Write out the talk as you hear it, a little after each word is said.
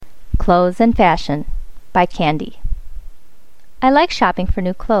Clothes and Fashion by Candy. I like shopping for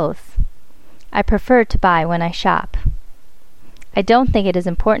new clothes. I prefer to buy when I shop. I don't think it is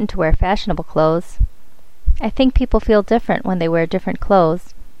important to wear fashionable clothes. I think people feel different when they wear different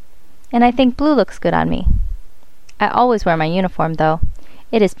clothes, and I think blue looks good on me. I always wear my uniform, though.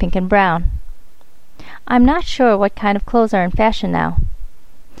 It is pink and brown. I'm not sure what kind of clothes are in fashion now.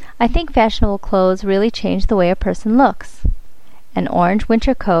 I think fashionable clothes really change the way a person looks. An orange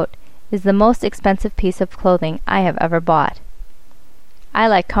winter coat is the most expensive piece of clothing I have ever bought. I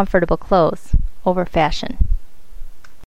like comfortable clothes over fashion.